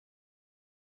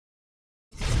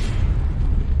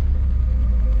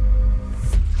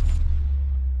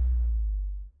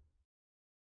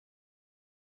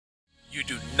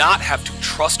not have to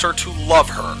trust her to love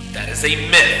her. That is a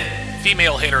myth.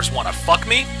 Female haters want to fuck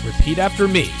me. Repeat after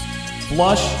me.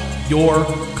 Flush your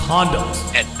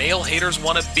condoms. And male haters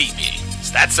want to beat me.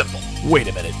 It's that simple. Wait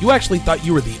a minute. You actually thought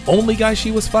you were the only guy she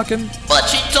was fucking? But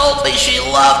she told me she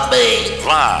loved me.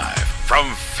 Live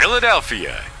from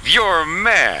Philadelphia, your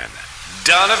man,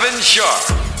 Donovan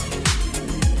Sharpe.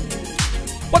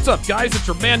 What's up, guys? It's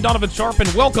your man, Donovan Sharpe, and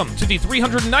welcome to the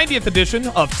 390th edition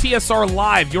of TSR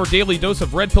Live, your daily dose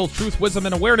of red pill truth, wisdom,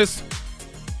 and awareness.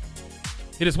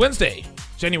 It is Wednesday,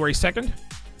 January 2nd,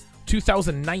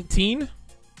 2019.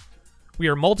 We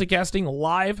are multicasting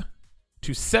live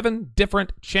to 7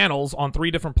 different channels on 3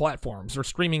 different platforms. We're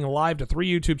streaming live to 3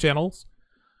 YouTube channels,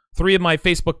 3 of my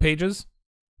Facebook pages,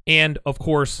 and, of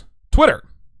course, Twitter.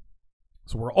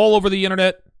 So we're all over the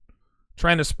internet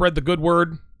trying to spread the good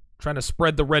word, trying to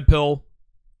spread the red pill.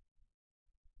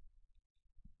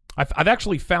 I've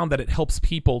actually found that it helps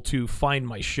people to find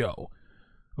my show.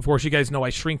 Of course, you guys know I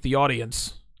shrink the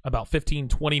audience about 15,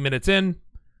 20 minutes in,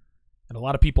 and a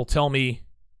lot of people tell me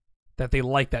that they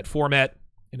like that format.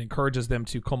 It encourages them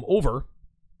to come over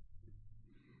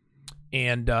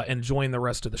and join the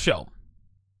rest of the show.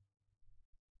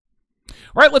 All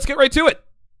right, let's get right to it.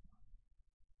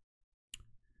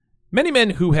 Many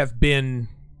men who have been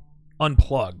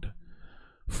unplugged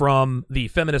from the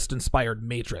feminist-inspired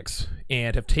matrix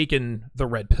and have taken the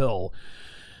red pill,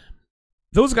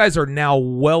 those guys are now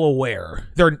well aware.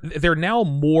 They're now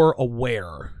more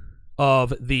aware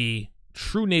of the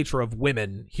true nature of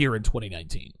women here in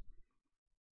 2019.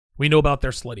 We know about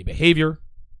their slutty behavior.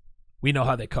 We know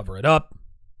how they cover it up.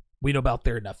 We know about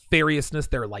their nefariousness,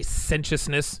 their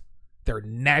licentiousness, their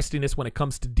nastiness when it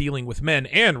comes to dealing with men,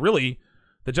 and really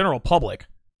the general public,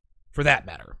 for that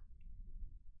matter.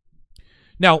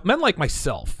 Now, men like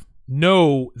myself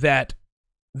know that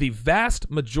the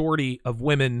vast majority of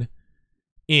women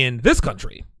in this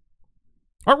country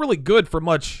aren't really good for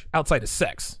much outside of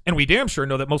sex. And we damn sure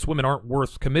know that most women aren't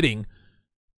worth committing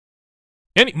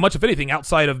much of anything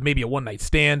outside of maybe a one-night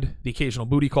stand, the occasional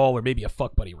booty call, or maybe a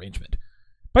fuck buddy arrangement.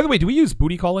 By the way, do we use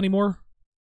booty call anymore?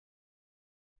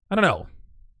 I don't know.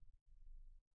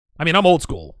 I mean, I'm old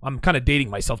school. I'm kind of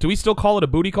dating myself. Do we still call it a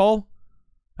booty call?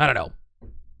 I don't know.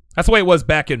 That's the way it was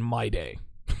back in my day.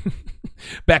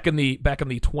 back in the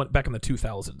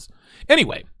 2000s.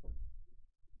 Anyway,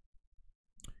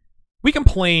 we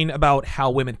complain about how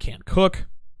women can't cook,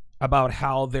 about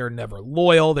how they're never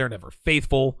loyal, they're never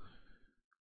faithful.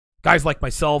 Guys like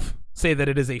myself say that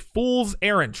it is a fool's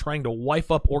errand trying to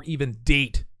wife up or even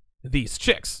date these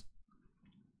chicks.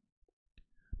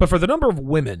 But for the number of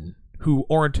women who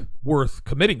aren't worth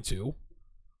committing to,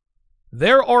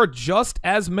 there are just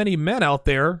as many men out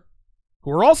there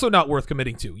who are also not worth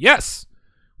committing to. Yes,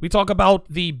 we talk about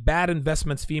the bad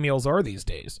investments females are these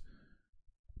days.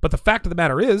 But the fact of the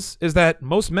matter is that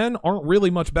most men aren't really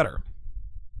much better.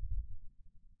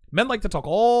 Men like to talk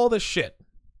all this shit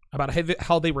about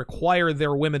how they require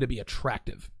their women to be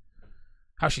attractive,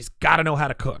 how she's got to know how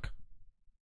to cook.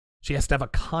 She has to have a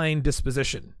kind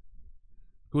disposition,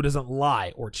 who doesn't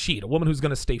lie or cheat, a woman who's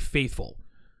going to stay faithful.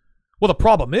 Well, the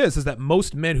problem is that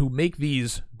most men who make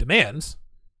these demands,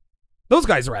 those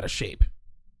guys are out of shape.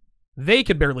 They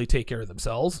can barely take care of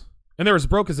themselves, and they're as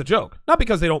broke as a joke. Not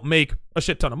because they don't make a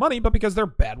shit ton of money, but because they're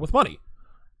bad with money.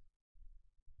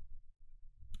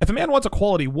 If a man wants a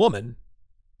quality woman,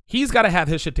 he's got to have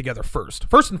his shit together first.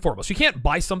 First and foremost, you can't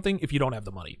buy something if you don't have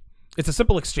the money. It's a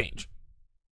simple exchange.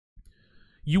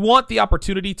 You want the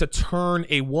opportunity to turn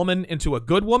a woman into a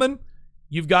good woman,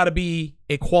 you've got to be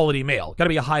a quality male. Got to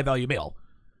be a high-value male.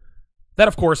 That,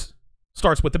 of course,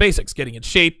 starts with the basics. Getting in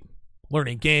shape,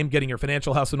 learning game, getting your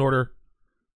financial house in order,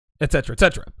 etc.,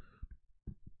 etc.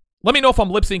 Let me know if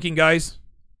I'm lip-syncing, guys.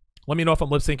 Let me know if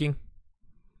I'm lip-syncing.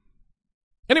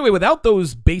 Anyway, without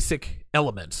those basic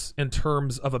elements in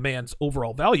terms of a man's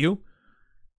overall value,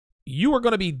 you are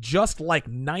going to be just like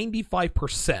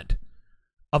 95%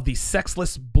 of the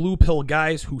sexless blue pill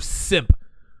guys who simp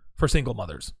for single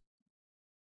mothers.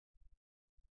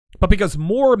 But because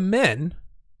more men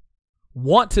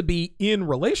want to be in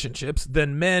relationships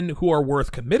than men who are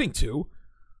worth committing to,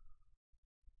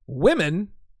 women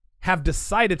have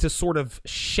decided to sort of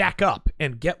shack up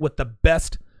and get with the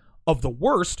best of the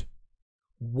worst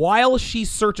while she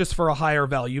searches for a higher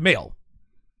value male.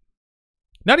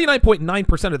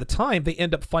 99.9% of the time, they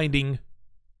end up finding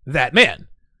that man.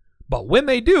 But when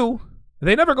they do,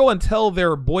 they never go and tell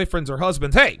their boyfriends or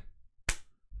husbands, hey,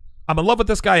 I'm in love with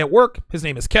this guy at work. His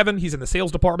name is Kevin. He's in the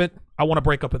sales department. I want to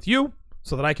break up with you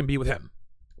so that I can be with him.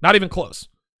 Not even close.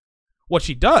 What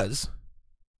she does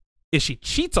is she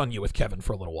cheats on you with Kevin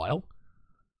for a little while.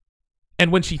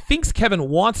 And when she thinks Kevin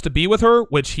wants to be with her,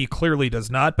 which he clearly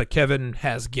does not, but Kevin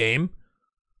has game.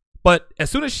 But as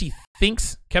soon as she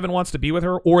thinks Kevin wants to be with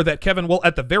her, or that Kevin will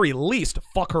at the very least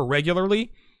fuck her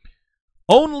regularly,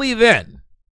 only then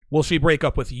will she break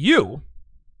up with you.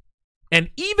 And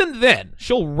even then,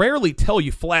 she'll rarely tell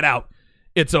you flat out,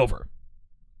 it's over.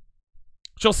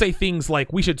 She'll say things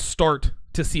like, we should start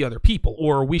to see other people,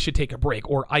 or we should take a break,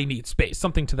 or I need space,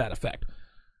 something to that effect.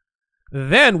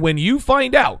 Then when you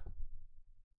find out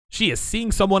she is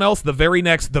seeing someone else the very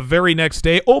next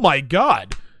day, oh my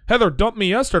God, Heather dumped me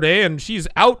yesterday and she's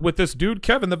out with this dude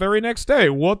Kevin the very next day.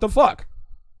 What the fuck?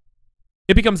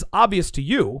 It becomes obvious to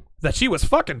you that she was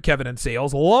fucking Kevin in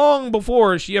sales long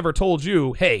before she ever told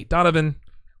you, hey, Donovan,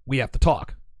 we have to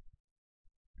talk.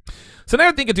 So now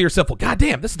you're thinking to yourself, well,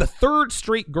 goddamn, this is the third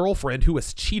straight girlfriend who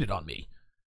has cheated on me.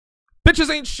 Bitches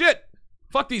ain't shit.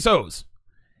 Fuck these hoes.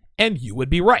 And you would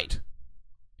be right.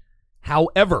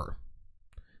 However,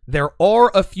 there are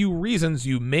a few reasons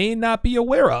you may not be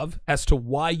aware of as to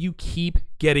why you keep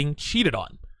getting cheated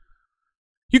on.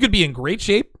 You could be in great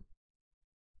shape.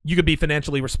 You could be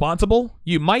financially responsible.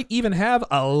 You might even have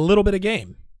a little bit of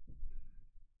game.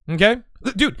 Okay?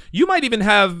 Dude, you might even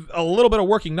have a little bit of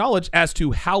working knowledge as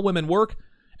to how women work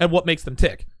and what makes them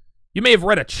tick. You may have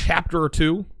read a chapter or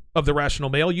two of The Rational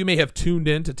Male. You may have tuned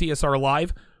in to TSR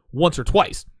Live once or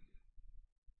twice.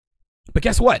 But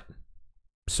guess what?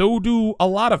 So do a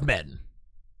lot of men.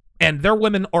 And their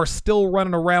women are still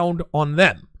running around on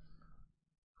them.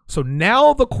 So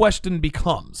now the question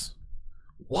becomes,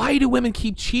 why do women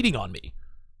keep cheating on me?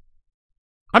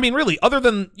 I mean, really, other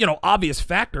than, obvious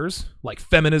factors like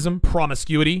feminism,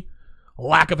 promiscuity,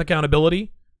 lack of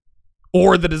accountability,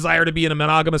 or the desire to be in a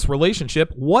monogamous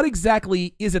relationship, what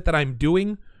exactly is it that I'm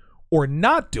doing or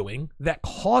not doing that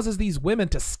causes these women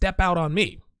to step out on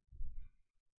me?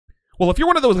 Well, if you're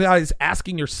one of those guys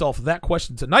asking yourself that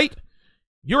question tonight,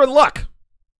 you're in luck.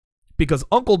 Because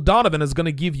Uncle Donovan is going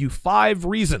to give you 5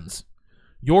 reasons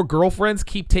your girlfriends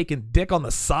keep taking dick on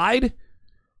the side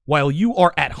while you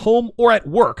are at home or at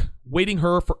work waiting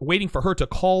for her to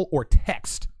call or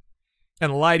text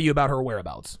and lie to you about her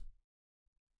whereabouts.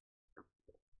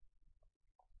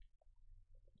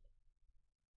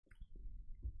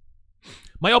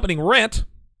 My opening rant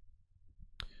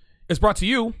is brought to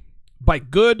you by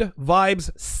Good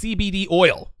Vibes CBD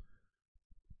oil.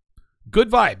 Good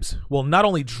Vibes will not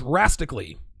only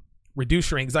drastically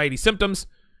reduce your anxiety symptoms,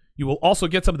 you will also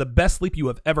get some of the best sleep you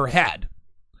have ever had.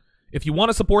 If you want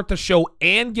to support the show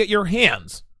and get your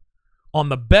hands on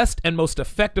the best and most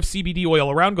effective CBD oil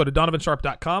around, go to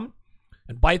donovansharpe.com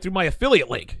and buy it through my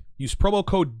affiliate link. Use promo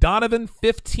code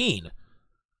Donovan15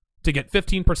 to get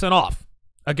 15% off.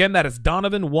 Again, that is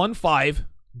Donovan15,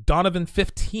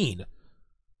 Donovan15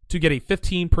 to get a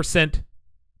 15%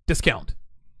 discount.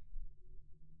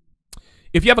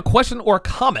 If you have a question or a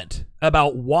comment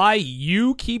about why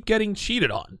you keep getting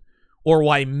cheated on, or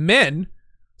why men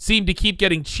seem to keep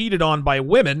getting cheated on by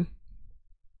women,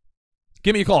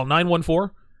 give me a call,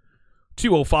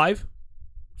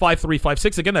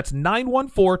 914-205-5356. Again, that's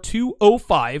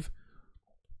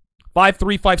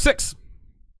 914-205-5356.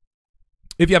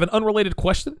 If you have an unrelated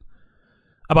question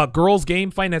about girls,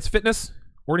 game, finance, fitness,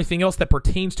 or anything else that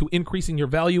pertains to increasing your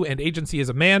value and agency as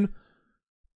a man,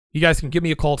 you guys can give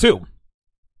me a call too.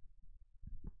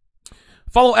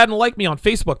 Follow, add, and like me on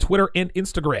Facebook, Twitter, and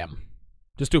Instagram.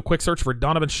 Just do a quick search for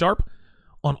Donovan Sharpe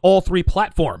on all 3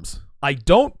 platforms. I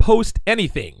don't post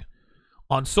anything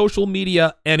on social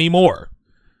media anymore.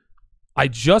 I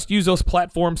just use those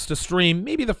platforms to stream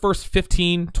maybe the first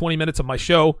 15, 20 minutes of my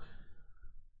show.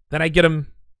 Then I get them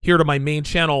here to my main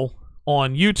channel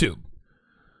on YouTube.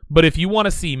 But if you want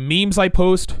to see memes I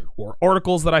post, or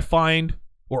articles that I find,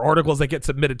 or articles that get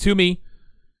submitted to me,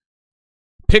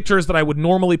 pictures that I would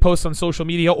normally post on social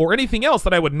media, or anything else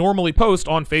that I would normally post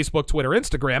on Facebook, Twitter,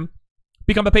 Instagram,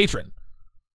 become a patron.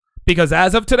 Because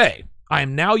as of today, I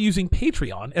am now using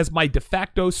Patreon as my de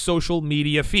facto social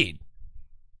media feed.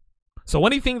 So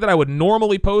anything that I would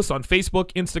normally post on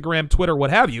Facebook, Instagram, Twitter, what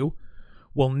have you,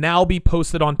 will now be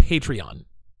posted on Patreon.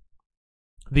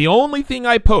 The only thing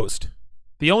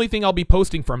I'll be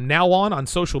posting from now on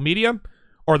social media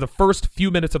are the first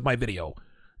few minutes of my video.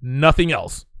 Nothing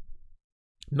else.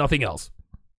 Nothing else.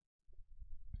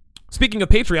 Speaking of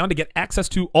Patreon, to get access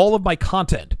to all of my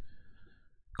content,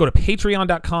 go to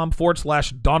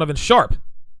patreon.com/Donovan Sharpe.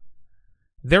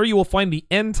 There you will find the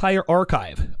entire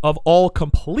archive of all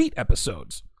complete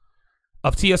episodes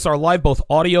of TSR Live, both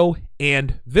audio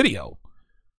and video.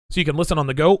 So you can listen on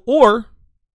the go, or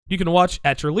you can watch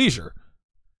at your leisure.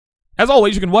 As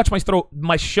always, you can watch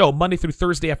my show Monday through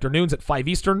Thursday afternoons at 5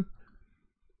 Eastern.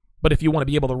 But if you want to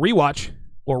be able to rewatch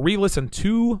or re-listen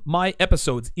to my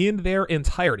episodes in their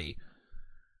entirety,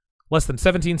 less than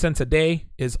 17 cents a day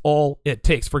is all it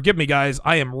takes. Forgive me, guys.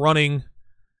 I'm running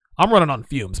on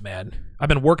fumes, man. I've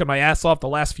been working my ass off the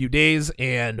last few days,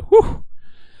 and whew,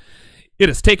 it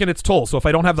has taken its toll. So if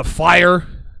I don't have the fire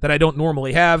that I don't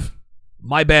normally have,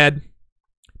 my bad.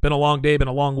 Been a long day, been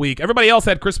a long week. Everybody else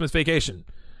had Christmas vacation.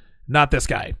 Not this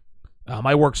guy.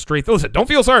 I worked straight. Listen, don't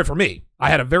feel sorry for me. I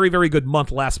had a very, very good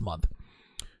month last month.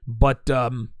 But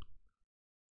I'm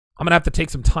going to have to take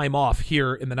some time off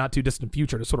here in the not-too-distant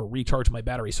future to sort of recharge my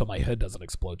battery so my head doesn't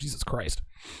explode. Jesus Christ.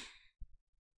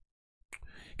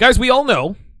 Guys, we all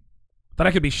know that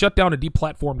I could be shut down and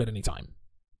deplatformed at any time.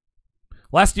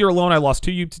 Last year alone, I lost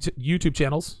 2 YouTube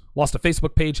channels, lost a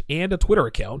Facebook page, and a Twitter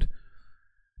account.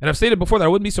 And I've stated before that I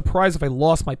wouldn't be surprised if I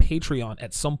lost my Patreon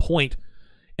at some point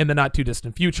in the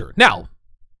not-too-distant future. Now,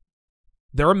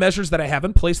 there are measures that I have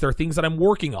in place. There are things that I'm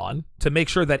working on to make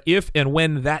sure that if and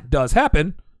when that does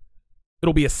happen,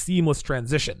 it'll be a seamless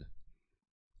transition.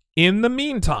 In the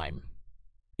meantime,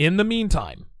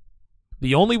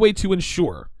 the only way to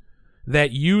ensure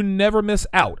that you never miss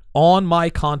out on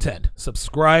my content,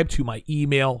 subscribe to my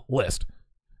email list.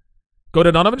 Go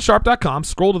to donovansharpe.com,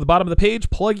 scroll to the bottom of the page,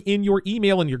 plug in your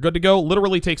email, and you're good to go.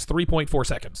 Literally takes 3.4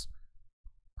 seconds.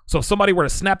 So if somebody were to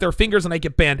snap their fingers and I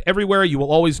get banned everywhere, you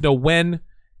will always know when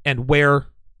and where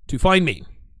to find me.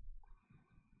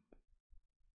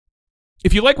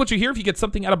 If you like what you hear, if you get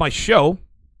something out of my show,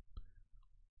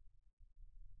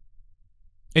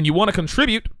 and you want to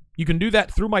contribute, you can do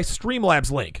that through my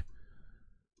Streamlabs link.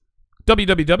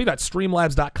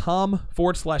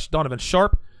 www.streamlabs.com/Donovan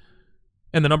Sharpe.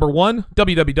 And the number 1,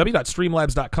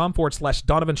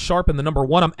 www.streamlabs.com/Donovan Sharpe and the number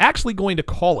 1. I'm actually going to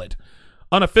call it,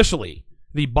 unofficially,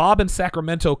 the Bob in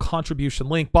Sacramento contribution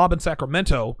link. Bob in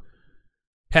Sacramento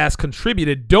has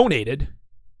donated,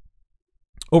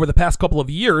 over the past couple of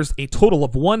years, a total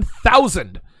of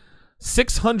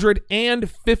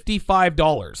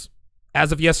 $1,655.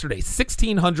 As of yesterday,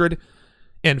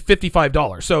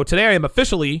 $1,655. So today I am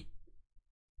officially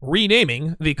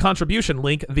renaming the contribution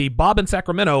link the Bob in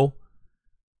Sacramento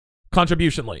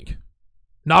contribution link.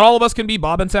 Not all of us can be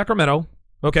Bob in Sacramento,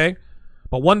 okay?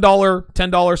 But $1, $10,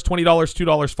 $20,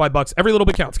 $2, $5, every little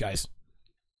bit counts, guys.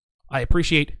 I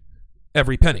appreciate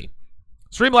every penny.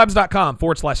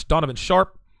 Streamlabs.com/Donovan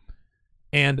Sharpe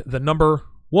and the number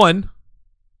 1.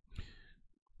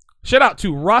 Shout out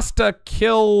to Rasta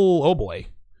Kill Bomani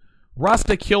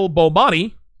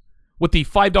with the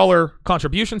 $5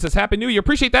 contribution. Says Happy New Year.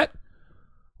 Appreciate that.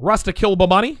 Rasta Kill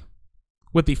Bomani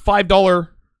with the $5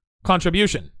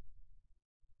 contribution.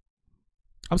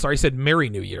 I'm sorry, he said Merry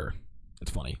New Year. That's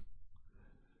funny.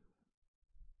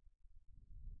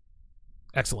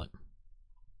 Excellent.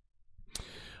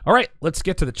 All right, let's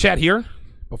get to the chat here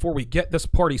before we get this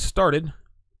party started.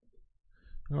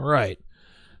 All right.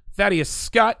 Thaddeus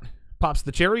Scott pops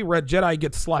the cherry. Red Jedi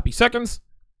gets sloppy seconds.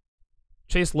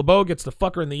 Chase LeBeau gets the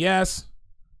fucker in the ass.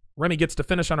 Remy gets to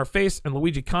finish on her face. And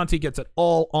Luigi Conti gets it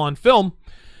all on film.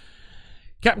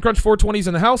 Captain Crunch 420's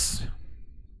in the house.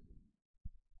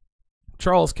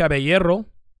 Charles Caballero.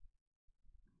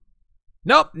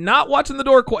 Nope, not watching the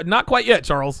door. Not quite yet,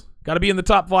 Charles. Got to be in the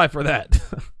top 5 for that.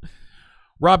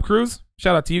 Rob Cruz,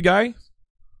 shout out to you guys.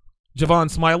 Javon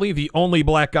Smiley, the only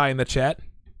black guy in the chat.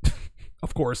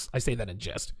 Of course, I say that in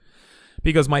jest.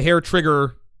 Because my hair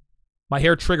trigger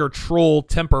troll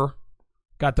temper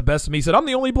got the best of me. He said, I'm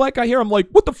the only black guy here. I'm like,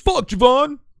 what the fuck,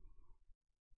 Javon?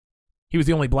 He was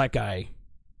the only black guy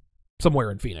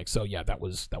somewhere in Phoenix. So yeah, that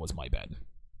was my bad.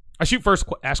 I shoot first,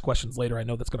 ask questions later. I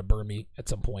know that's going to burn me at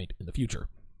some point in the future.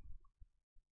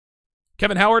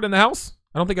 Kevin Howard in the house.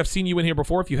 I don't think I've seen you in here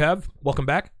before. If you have, welcome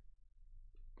back.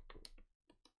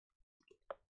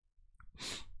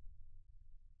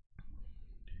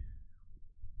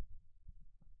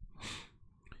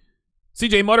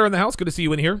 CJ Mutter in the house. Good to see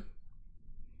you in here.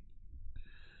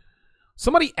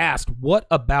 Somebody asked, what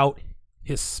about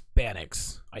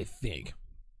Hispanics, I think.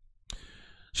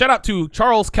 Shout out to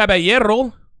Charles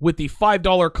Caballero with the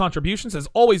 $5 contribution. Says,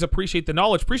 always appreciate the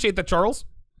knowledge. Appreciate that, Charles.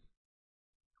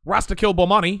 Rasta Kill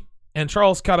Bomani and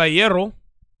Charles Caballero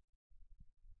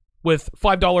with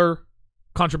 $5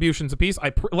 contributions apiece.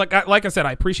 Like I said,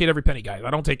 I appreciate every penny, guys.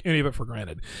 I don't take any of it for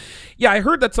granted. Yeah, I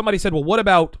heard that somebody said, well, what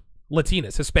about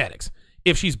Latinas, Hispanics?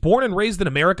 If she's born and raised in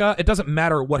America, it doesn't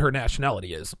matter what her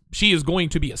nationality is. She is going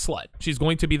to be a slut. She's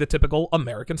going to be the typical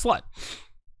American slut.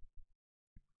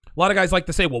 A lot of guys like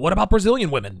to say, well, what about Brazilian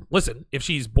women? Listen, if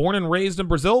she's born and raised in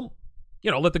Brazil,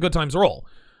 let the good times roll.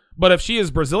 But if she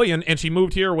is Brazilian and she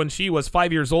moved here when she was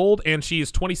 5 years old and she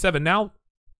is 27 now,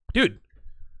 dude,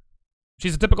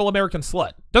 She's a typical American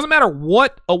slut. Doesn't matter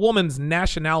what a woman's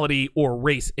nationality or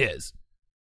race is.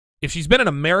 If she's been in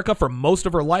America for most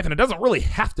of her life, and it doesn't really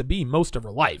have to be most of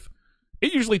her life,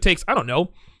 it usually takes, I don't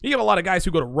know, you get a lot of guys who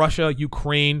go to Russia,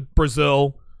 Ukraine,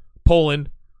 Brazil,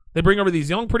 Poland. They bring over these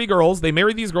young, pretty girls. They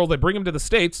marry these girls. They bring them to the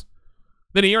States.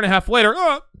 Then a year and a half later,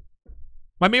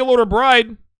 my mail-order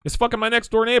bride is fucking my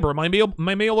next-door neighbor. My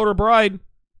mail-order bride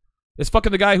is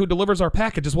fucking the guy who delivers our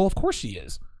packages. Well, of course she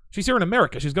is. She's here in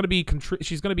America. She's going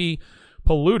to be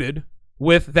polluted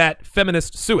with that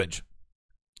feminist sewage.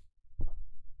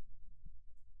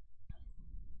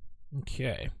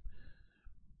 Okay.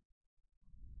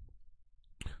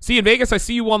 See you in Vegas. I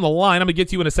see you on the line. I'm going to get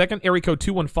to you in a second. Area code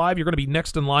 215. You're going to be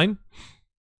next in line.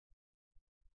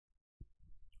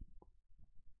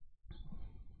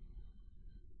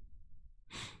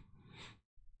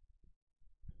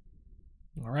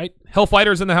 All right.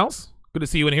 Hellfighter's in the house. Good to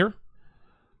see you in here.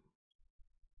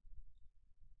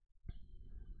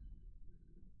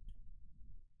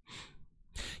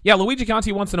 Yeah, Luigi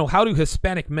Conti wants to know, how do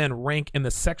Hispanic men rank in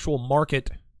the sexual market,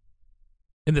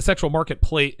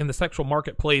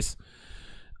 marketplace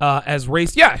as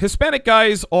race? Yeah, Hispanic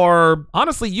guys are,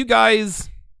 honestly, you guys,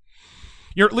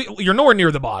 you're nowhere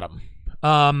near the bottom.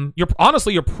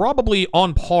 You're probably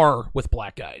on par with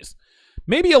black guys.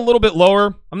 Maybe a little bit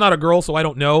lower. I'm not a girl, so I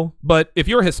don't know. But if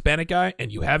you're a Hispanic guy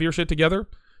and you have your shit together,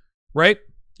 right?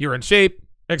 You're in shape,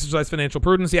 exercise financial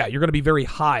prudence. Yeah, you're going to be very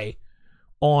high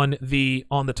on the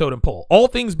totem pole. All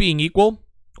things being equal,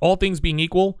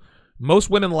 most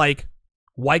women like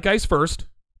white guys first,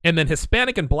 and then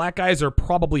Hispanic and black guys are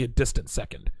probably a distant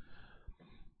second.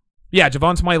 Yeah,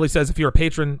 Javon Smiley says, if you're a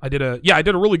patron, I did a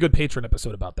really good patron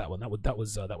episode about that one. That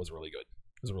was really good.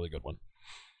 It was a really good one.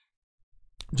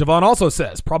 Javon also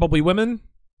says, probably women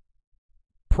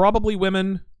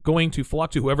going to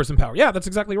flock to whoever's in power. Yeah, that's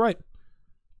exactly right.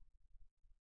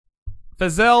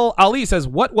 Fazel Ali says,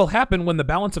 what will happen when the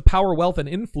balance of power, wealth, and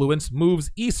influence moves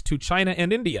east to China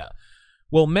and India?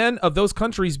 Will men of those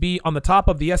countries be on the top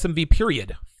of the SMV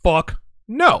period? Fuck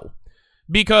no.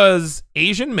 Because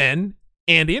Asian men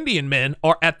and Indian men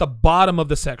are at the bottom of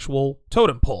the sexual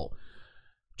totem pole.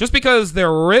 Just because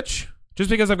they're rich, just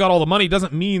because they've got all the money,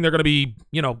 doesn't mean they're going to be,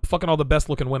 fucking all the best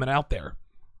looking women out there.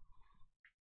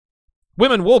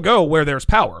 Women will go where there's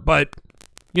power, but,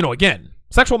 again,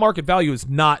 sexual market value is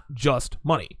not just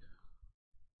money.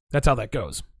 That's how that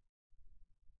goes.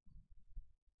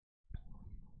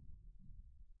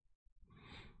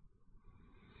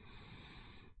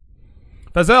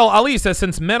 Fazel Ali says,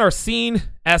 since men are seen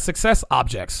as success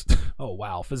objects. Oh,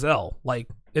 wow. Fazel.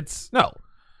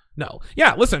 No.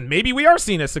 Yeah, listen, maybe we are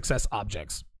seen as success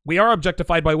objects. We are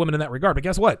objectified by women in that regard. But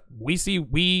guess what?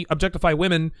 We objectify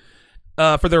women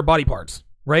for their body parts,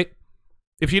 right?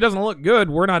 If she doesn't look good,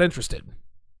 we're not interested.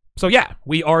 So yeah,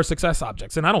 we are success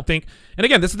objects. And I don't think, and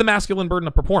again, this is the masculine burden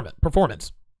of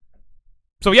performance.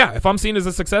 So yeah, if I'm seen as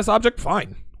a success object,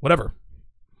 fine, whatever.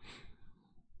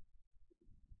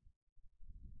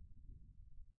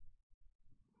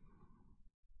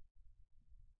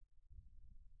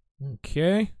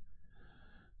 Okay.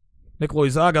 Nikolai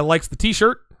Zaga likes the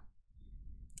t-shirt.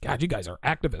 God, you guys are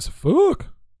active as fuck.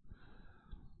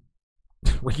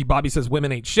 Ricky Bobby says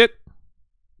women ain't shit.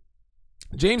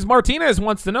 James Martinez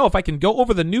wants to know if I can go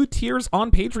over the new tiers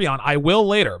on Patreon. I will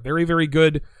later. Very, very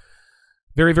good.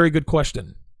 Very, very good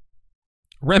question.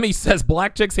 Remy says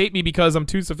black chicks hate me because I'm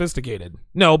too sophisticated.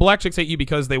 No, black chicks hate you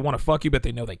because they want to fuck you, but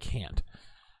they know they can't.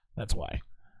 That's why.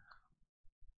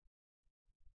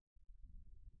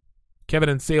 Kevin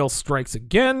and Sales strikes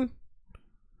again.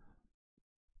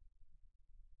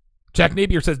 Jack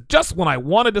Napier says, just when I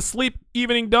wanted to sleep,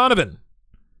 evening Donovan.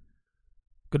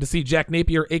 Good to see Jack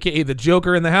Napier, a.k.a. the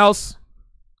Joker, in the house.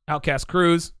 Outcast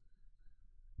Cruz.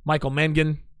 Michael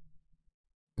Mengen.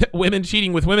 Women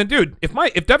cheating with women. Dude, if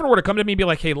Devin were to come to me and be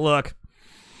like, hey, look,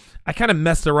 I kind of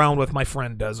messed around with my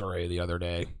friend Desiree the other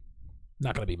day.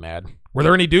 Not going to be mad. Were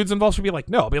there any dudes involved? She'd be like,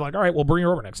 no. I'll be like, all right, we'll bring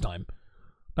her over next time.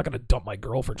 Not going to dump my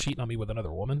girl for cheating on me with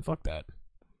another woman. Fuck that.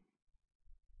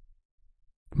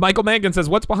 Michael Mangan says,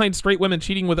 what's behind straight women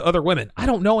cheating with other women? I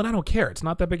don't know, and I don't care. It's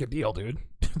not that big a deal, dude.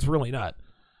 It's really not.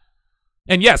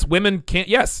 And yes, women can't.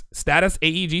 Yes, Status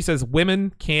AEG says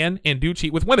women can and do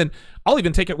cheat with women. I'll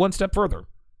even take it one step further.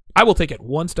 I will take it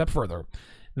one step further.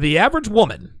 The average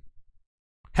woman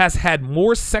has had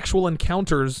more sexual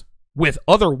encounters with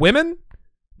other women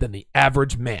than the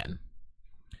average man.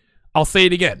 I'll say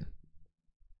it again.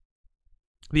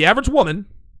 The average woman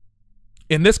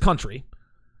in this country,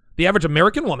 the average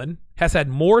American woman, has had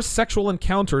more sexual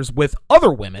encounters with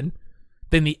other women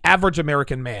than the average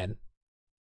American man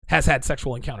has had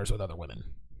sexual encounters with other women.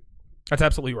 That's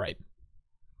absolutely right.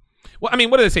 Well, I mean,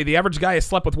 what do they say? The average guy has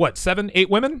slept with what, 7, 8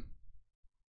 women?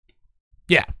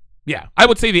 Yeah. I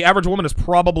would say the average woman has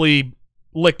probably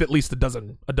licked at least a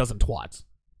dozen twats.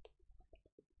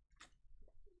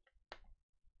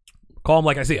 Call him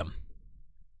like I see him.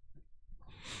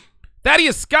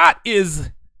 Thaddeus Scott is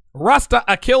Rasta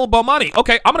Akil Bomani.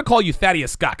 Okay, I'm going to call you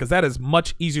Thaddeus Scott because that is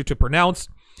much easier to pronounce.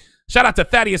 Shout out to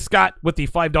Thaddeus Scott with the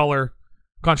 $5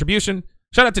 contribution.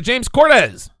 Shout out to James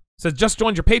Cortez. Says, just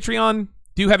joined your Patreon.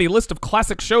 Do you have a list of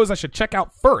classic shows I should check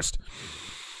out first?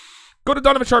 Go to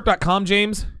DonovanSharpe.com,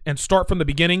 James, and start from the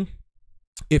beginning.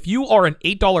 If you are an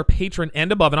 $8 patron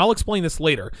and above, and I'll explain this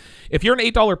later, if you're an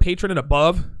 $8 patron and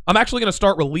above, I'm actually going to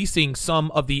start releasing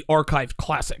some of the archived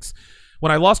classics.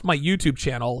 When I lost my YouTube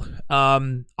channel,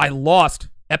 I lost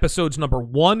episodes number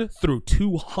 1 through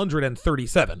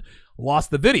 237.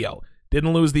 Lost the video,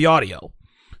 didn't lose the audio.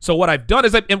 So what I've done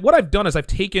is I've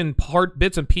taken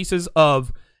bits and pieces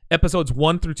of episodes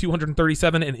 1 through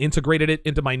 237 and integrated it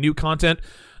into my new content.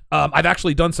 I've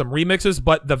actually done some remixes,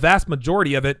 but the vast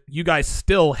majority of it, you guys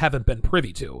still haven't been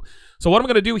privy to. So what I'm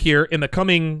going to do here in the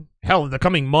coming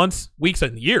months, weeks,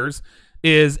 and years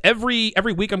is every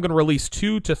week I'm going to release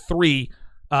 2 to 3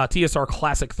 TSR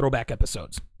Classic throwback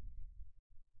episodes.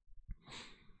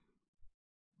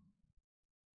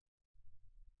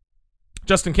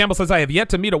 Justin Campbell says, I have yet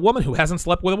to meet a woman who hasn't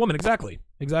slept with a woman. Exactly.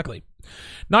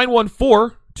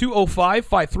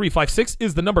 914-205-5356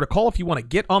 is the number to call if you want to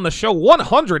get on the show.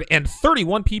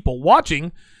 131 people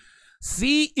watching.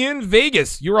 See in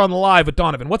Vegas. You're on live with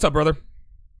Donovan. What's up, brother?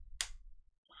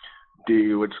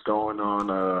 D, what's going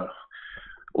on?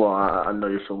 Well, I know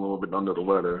you're feeling a little bit under the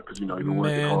weather because, you've been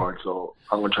working hard. So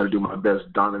I'm going to try to do my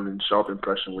best Donovan Sharpe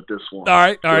impression with this one. All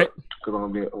right. Because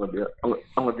I'm going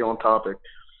to be on topic.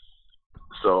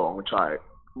 So I'm going to try it.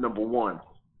 Number 1,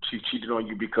 she cheated on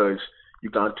you because you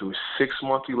got into a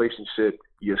 6-month relationship,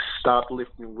 you stopped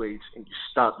lifting weights, and you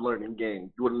stopped learning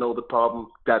game. You want to know the problem?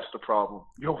 That's the problem.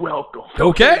 You're welcome.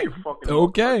 Okay.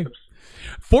 Welcome.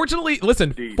 Fortunately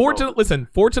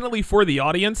for the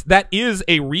audience, that is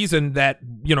a reason that,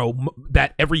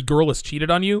 that every girl has cheated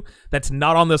on you. That's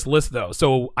not on this list, though.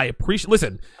 So I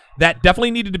appreciate, that definitely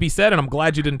needed to be said, and I'm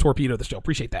glad you didn't torpedo the show.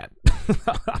 Appreciate that.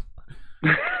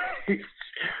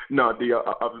 No, D,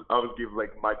 I'll give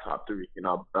my top 3, and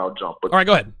I'll jump. But, all right,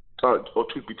 go ahead.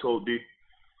 Truth be told, D,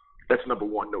 that's number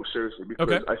 1. No, seriously,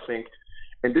 because I think,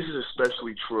 and this is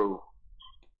especially true,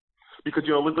 because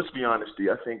let's be honest, D.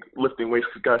 I think lifting weights,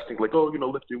 because guys think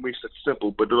lifting weights, that's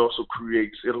simple, but it also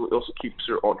keeps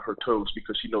her on her toes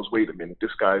because she knows, wait a minute,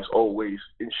 this guy's always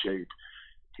in shape.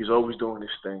 He's always doing his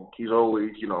thing. He's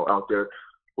always out there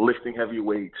lifting heavy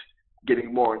weights,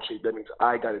 getting more in shape. That means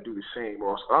I got to do the same,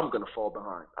 or else I'm going to fall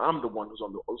behind. I'm the one who's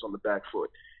on the back foot.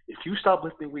 If you stop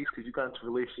lifting weights because you got into a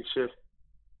relationship,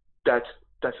 that's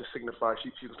a signifier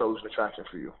she can start losing attraction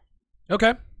for you.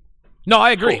 Okay. No,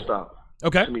 I agree. Full stop.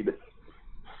 Okay. To me,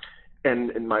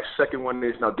 and my second one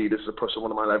is, now, D, this is a personal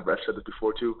one of mine. I've said this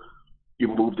before too. You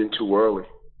moved in too early.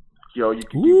 You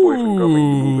can be boyfriend girl, you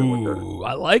move in with her.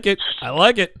 I like it.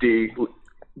 D,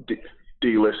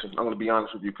 listen, I'm going to be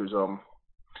honest with you because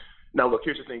now, look,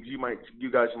 here's the thing. You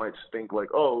guys might think wow,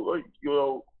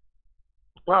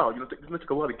 it took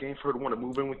a lot of game for her to want to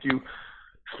move in with you.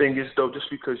 Thing is, though, just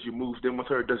because you moved in with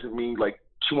her doesn't mean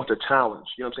she wants a challenge.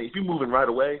 You know what I'm saying? If you move in right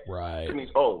away, it means,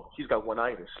 he's got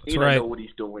one-itis. And I know what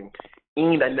he's doing.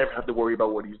 And I never have to worry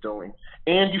about what he's doing.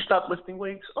 And you stop lifting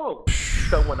weights. He's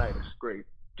got one-itis. Great.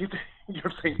 You know what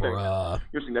I'm saying?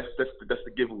 You're saying that's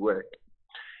the giveaway.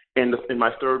 And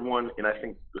my third one, and I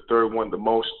think the third one the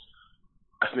most,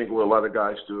 I think what a lot of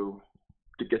guys do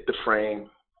to get the frame,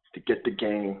 to get the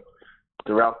game,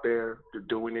 they're out there, they're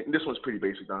doing it. And this one's pretty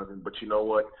basic, Donovan, but you know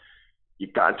what? You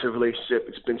got into a relationship,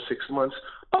 it's been 6 months.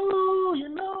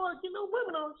 Women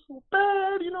are so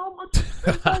bad, much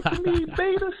like me,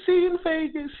 beta, C in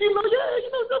Vegas. I feel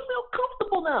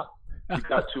comfortable now. You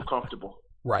got too comfortable.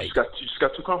 Right. You just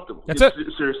got too comfortable. That's it.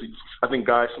 Seriously, I think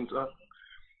guys sometimes,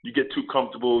 you get too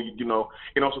comfortable,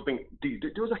 and also think,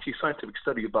 there was actually a scientific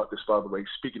study about this, by the way,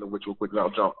 speaking of which, real quick, and I'll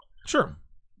jump. Sure.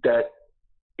 That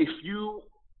if you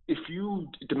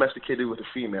domesticated with a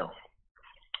female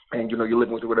and, you're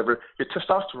living with her, whatever, your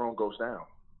testosterone goes down.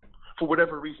 For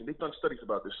whatever reason. They've done studies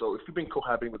about this. So if you've been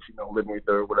cohabiting with a female, living with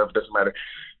her, whatever, doesn't matter,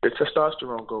 your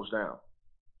testosterone goes down.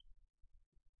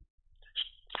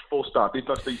 Full stop. They've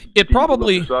done studies. It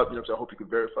probably... I hope you can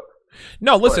verify.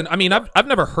 No, listen, I mean, I've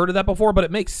never heard of that before, but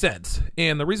it makes sense.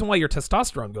 And the reason why your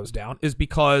testosterone goes down is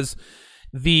because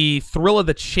the thrill of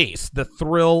the chase, the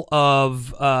thrill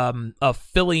of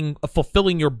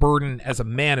fulfilling your burden as a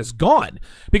man is gone.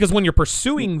 Because when you're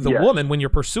pursuing the woman, when you're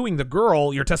pursuing the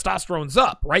girl, your testosterone's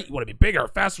up, right? You want to be bigger,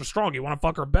 faster, stronger. You want to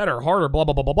fuck her better, harder, blah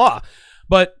blah blah blah blah.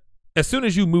 But as soon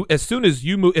as you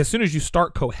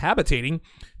start cohabitating,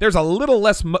 there's a little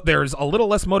less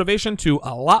motivation to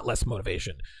a lot less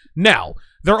motivation. Now,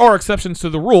 there are exceptions to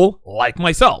the rule, like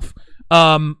myself.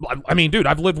 I mean, dude,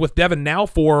 I've lived with Devin now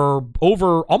for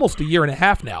over almost a year and a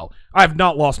half now. I have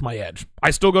not lost my edge.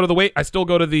 I still go to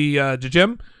the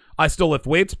gym. I still lift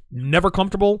weights. Never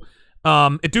comfortable.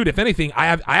 Dude, if anything,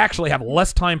 I actually have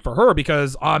less time for her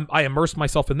because I immerse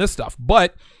myself in this stuff.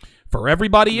 But for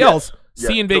everybody else,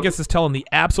 C in Vegas is telling the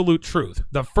absolute truth.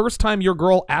 The first time your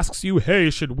girl asks you, hey,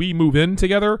 should we move in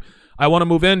together? I want to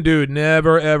move in, dude.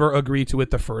 Never, ever agree to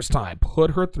it the first time.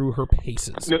 Put her through her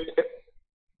paces.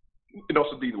 And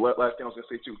also, the last thing I was going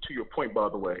to say, too, to your point, by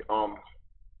the way,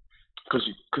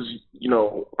 because you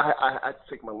know, I had to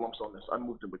take my lumps on this. I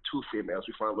moved in with 2 females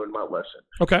before I learned my lesson.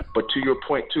 Okay. But to your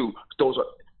point, too,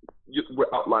 we're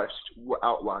outliers. We're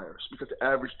outliers because the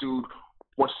average dude,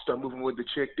 once you start moving with the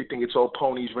chick, they think it's all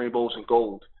ponies, rainbows, and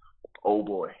gold. Oh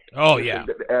boy. Oh yeah.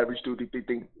 The average dude, they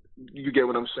think you get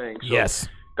what I'm saying. So, yes.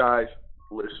 Guys,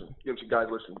 listen. You know what I'm saying? Guys,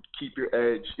 listen. Keep your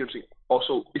edge. You know what I'm saying?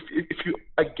 Also, if you,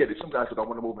 I get it. Some guys say, I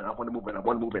want to move in. I want to move in. I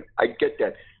want to move in. I get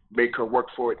that. Make her work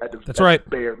for it at the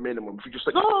bare minimum. If you're just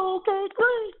like, oh, okay,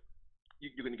 great,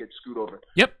 you're gonna get screwed over.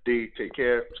 Yep. D, take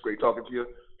care. It's great talking to you.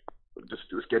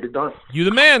 Just get it done. You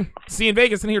the man. See in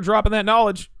Vegas in here dropping that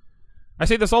knowledge. I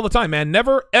say this all the time, man.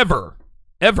 Never, ever,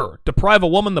 ever deprive a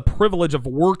woman the privilege of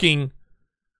working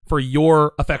for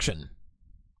your affection.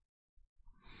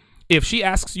 If she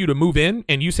asks you to move in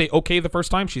and you say okay the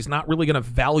first time, she's not really going to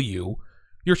value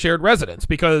your shared residence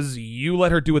because you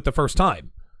let her do it the first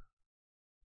time.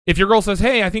 If your girl says,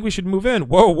 hey, I think we should move in.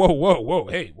 Whoa.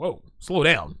 Hey, whoa. Slow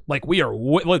down. Like we are,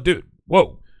 dude,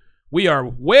 whoa. We are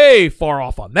way far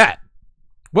off on that.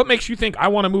 What makes you think I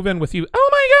want to move in with you? Oh,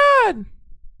 my God.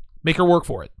 Make her work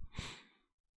for it.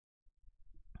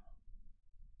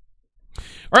 All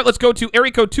right, let's go to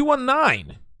area code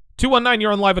 219. 219,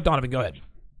 you're on live with Donovan. Go ahead.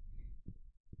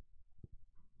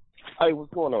 Hey,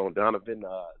 what's going on, Donovan?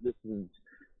 This is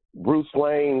Bruce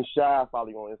Wayne, Shy. Follow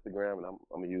you on Instagram, and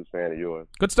I'm a huge fan of yours.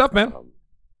 Good stuff, man.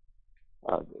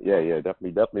 Yeah,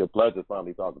 definitely a pleasure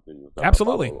finally talking to you.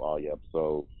 Absolutely. All your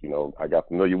episodes. You know, I got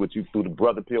familiar with you through the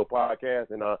Brother Pill podcast,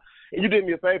 and you did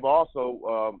me a favor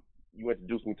also. You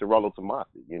introduced me to Rollo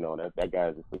Tomasi. You know, that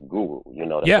guy's just a guru. You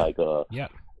know, that's like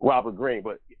Robert Greene.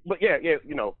 But yeah,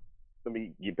 you know, let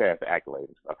me get past the accolades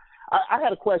and stuff. I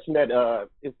had a question that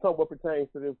is somewhat pertains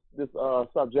to this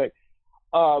subject.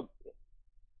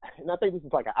 And I think this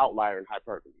is like an outlier in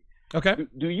hyperbole. Okay.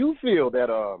 Do you feel that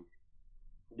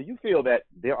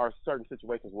there are certain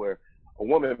situations where a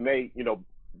woman may, you know,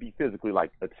 be physically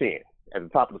like a 10 at the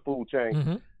top of the food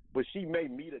chain, but she may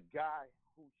meet a guy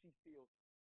who she feels.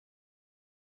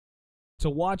 To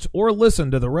watch or listen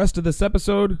to the rest of this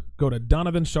episode, go to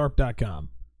DonovanSharpe.com.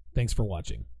 Thanks for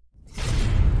watching.